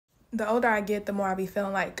The older I get, the more I be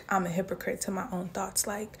feeling like I'm a hypocrite to my own thoughts.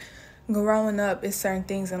 Like, growing up, it's certain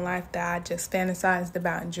things in life that I just fantasized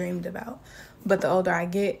about and dreamed about. But the older I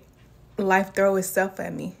get, life throw itself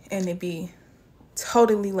at me, and it be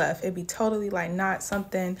totally left. It be totally like not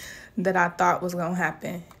something that I thought was gonna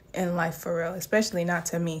happen in life for real, especially not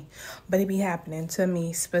to me. But it be happening to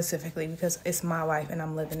me specifically because it's my life and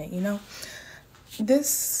I'm living it, you know?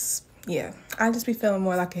 Yeah, I just be feeling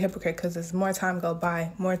more like a hypocrite because as more time go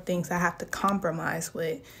by, more things I have to compromise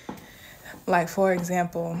with. Like, for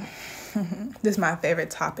example, this is my favorite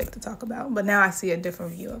topic to talk about, but now I see a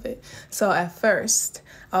different view of it. So at first,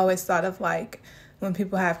 I always thought of like when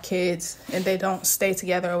people have kids and they don't stay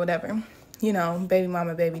together or whatever, you know, baby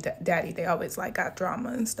mama, baby daddy, they always like got drama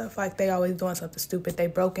and stuff. Like they always doing something stupid. They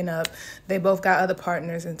broken up. They both got other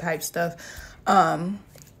partners and type stuff.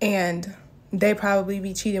 And they probably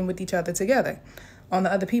be cheating with each other together on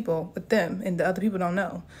the other people with them, and the other people don't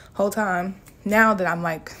know. Whole time, now that I'm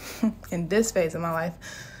like in this phase of my life,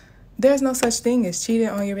 there's no such thing as cheating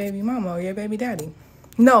on your baby mama or your baby daddy.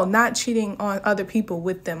 No, not cheating on other people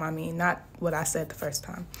with them, I mean, not what I said the first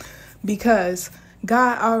time. Because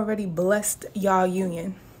God already blessed y'all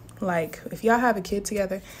union. Like, if y'all have a kid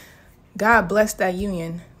together, God blessed that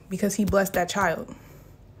union because he blessed that child.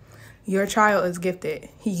 Your child is gifted.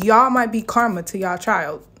 Y'all might be karma to y'all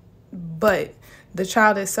child, but the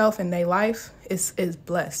child itself in their life is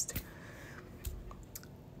blessed.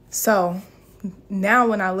 So now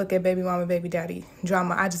when I look at baby mama, baby daddy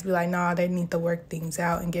drama, I just be like, nah, they need to work things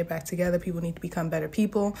out and get back together. People need to become better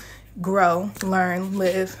people, grow, learn,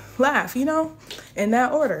 live, laugh, you know, in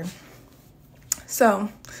that order. So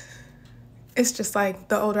it's just like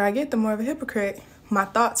the older I get, the more of a hypocrite my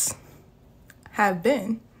thoughts have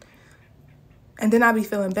been. And then I be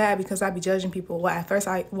feeling bad because I be judging people. Well, at first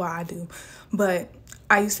I do. But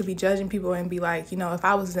I used to be judging people and be like, you know, if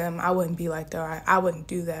I was them, I wouldn't be like that. Or I wouldn't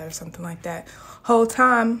do that or something like that. Whole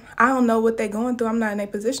time, I don't know what they're going through. I'm not in their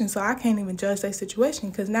position, so I can't even judge their situation.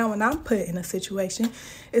 Because now when I'm put in a situation,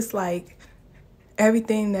 it's like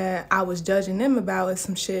everything that I was judging them about is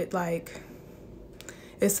some shit like,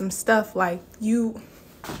 it's some stuff like you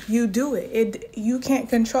do it. You can't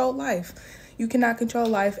control life. You cannot control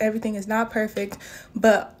life. Everything is not perfect.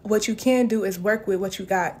 But what you can do is work with what you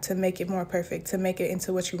got to make it more perfect, to make it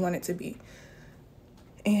into what you want it to be.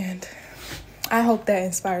 And I hope that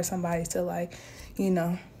inspires somebody to, like, you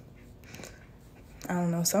know, I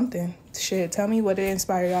don't know, something. Shit, tell me what it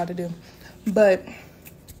inspired y'all to do. But,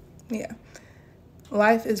 yeah.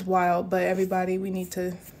 Life is wild, but everybody, we need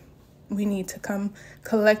to come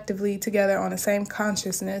collectively together on the same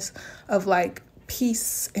consciousness of, like,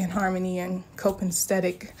 peace and harmony and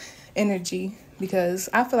copacetic energy, because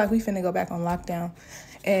I feel like we finna go back on lockdown,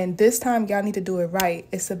 and this time y'all need to do it right.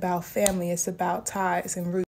 It's about family, it's about ties and roots.